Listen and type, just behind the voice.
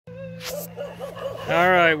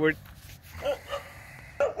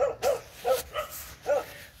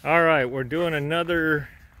All right, we're doing another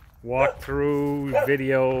walkthrough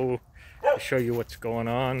video to show you what's going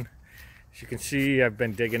on. As you can see, I've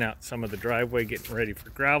been digging out some of the driveway, getting ready for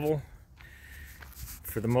gravel.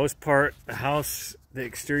 For the most part, the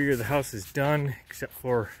exterior of the house is done, except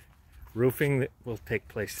for roofing that will take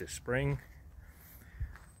place this spring.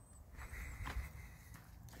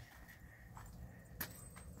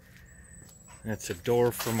 That's a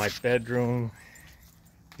door for my bedroom.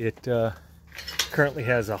 It currently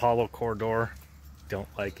has a hollow core door. Don't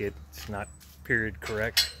like it. It's not period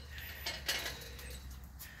correct.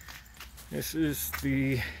 This is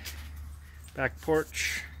the back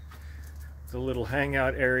porch, the little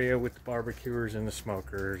hangout area with the barbecuers and the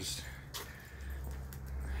smokers.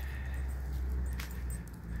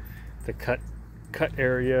 The cut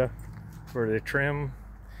area for the trim.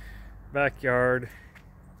 Backyard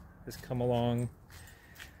has come along.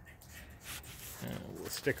 We'll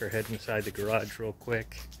stick our head inside the garage real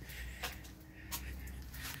quick.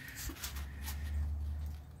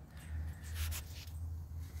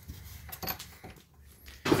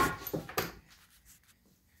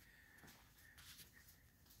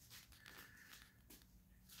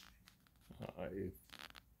 I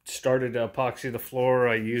started to epoxy the floor.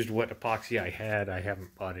 I used what epoxy I had. I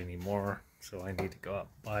haven't bought any more, so I need to go out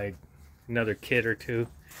and buy another kit or two.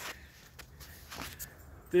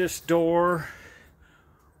 This door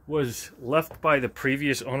was left by the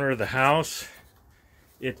previous owner of the house.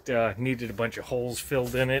 It needed a bunch of holes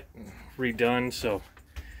filled in it and redone, so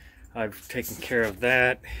I've taken care of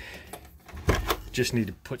that. Just need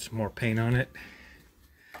to put some more paint on it.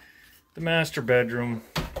 The master bedroom.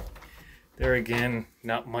 There again,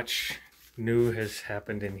 not much new has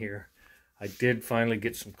happened in here. I did finally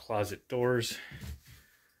get some closet doors.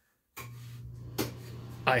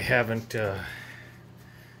 I haven't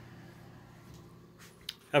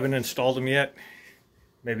installed them yet.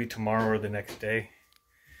 Maybe tomorrow or the next day.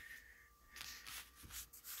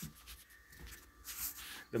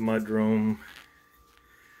 The mudroom.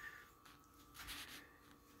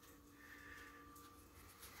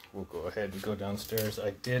 We'll go ahead and go downstairs.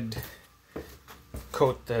 I did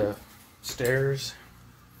coat the stairs.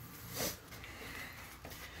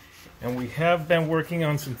 And we have been working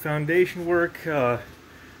on some foundation work.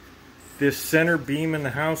 This center beam in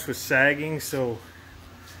the house was sagging, so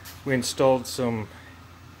we installed some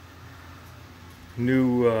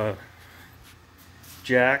new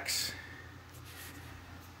jacks.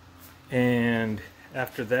 And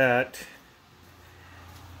after that,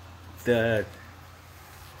 the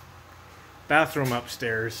bathroom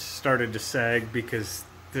upstairs started to sag because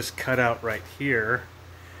this cutout right here.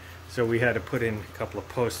 So we had to put in a couple of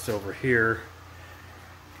posts over here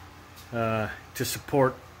to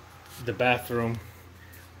support the bathroom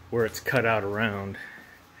where it's cut out around.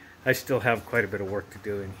 I still have quite a bit of work to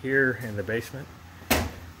do in here in the basement.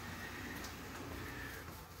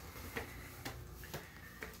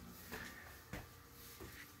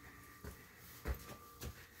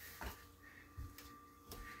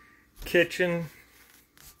 Kitchen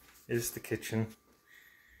is the kitchen.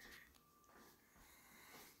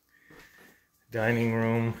 Dining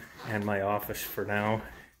room and my office for now.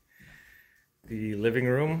 The living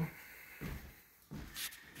room.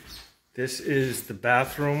 This is the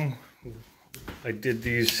bathroom. I did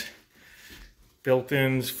these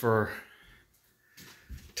built-ins for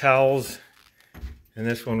towels, and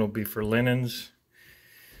this one will be for linens.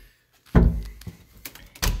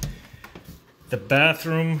 The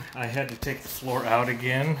bathroom, I had to take the floor out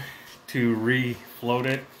again to re-float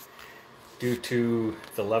it due to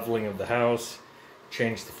the leveling of the house,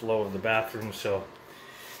 change the flow of the bathroom, so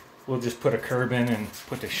we'll just put a curb in and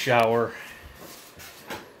put the shower.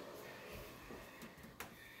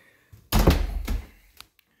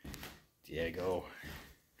 Diego.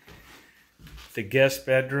 The guest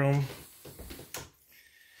bedroom.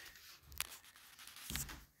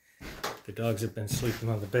 The dogs have been sleeping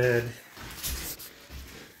on the bed.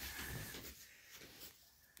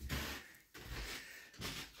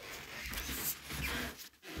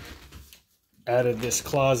 Added this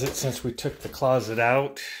closet since we took the closet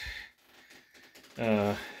out.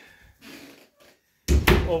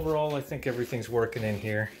 Overall, I think everything's working in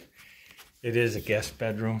here. It is a guest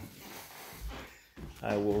bedroom.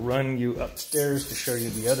 I will run you upstairs to show you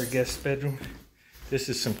the other guest bedroom. This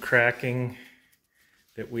is some cracking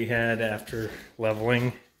that we had after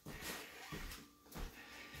leveling.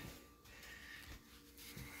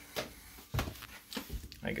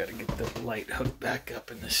 I gotta get the light hooked back up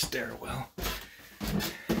in the stairwell.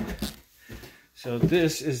 So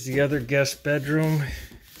this is the other guest bedroom.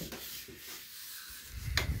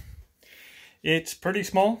 It's pretty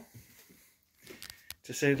small,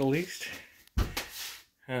 to say the least,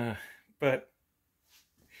 but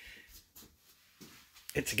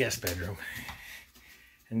it's a guest bedroom.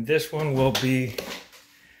 And this one will be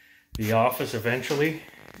the office eventually.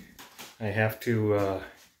 I have to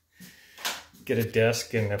get a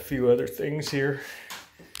desk and a few other things here.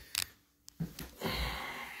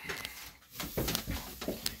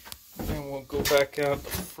 Then we'll go back out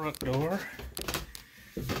the front door.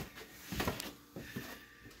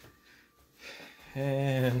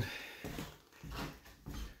 And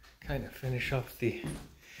kind of finish off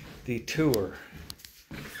the tour.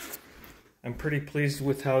 I'm pretty pleased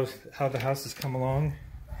with how the house has come along.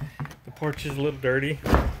 The porch is a little dirty.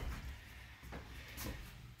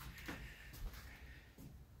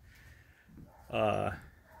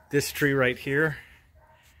 This tree right here,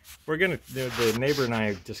 the neighbor and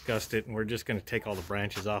I discussed it, and we're just gonna take all the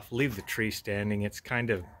branches off, leave the tree standing.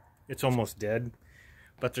 It's almost dead,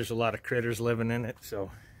 but there's a lot of critters living in it,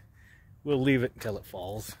 so we'll leave it until it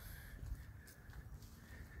falls.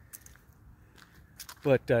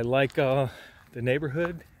 But I like the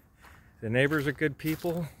neighborhood. The neighbors are good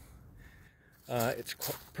people. It's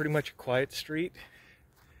pretty much a quiet street,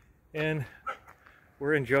 and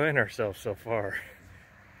we're enjoying ourselves so far.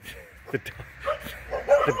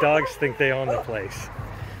 The dogs think they own the place.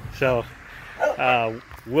 So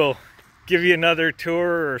we'll give you another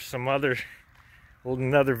tour or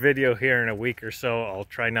another video here in a week or so. I'll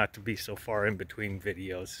try not to be so far in between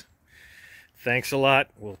videos. Thanks a lot.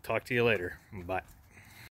 We'll talk to you later. Bye.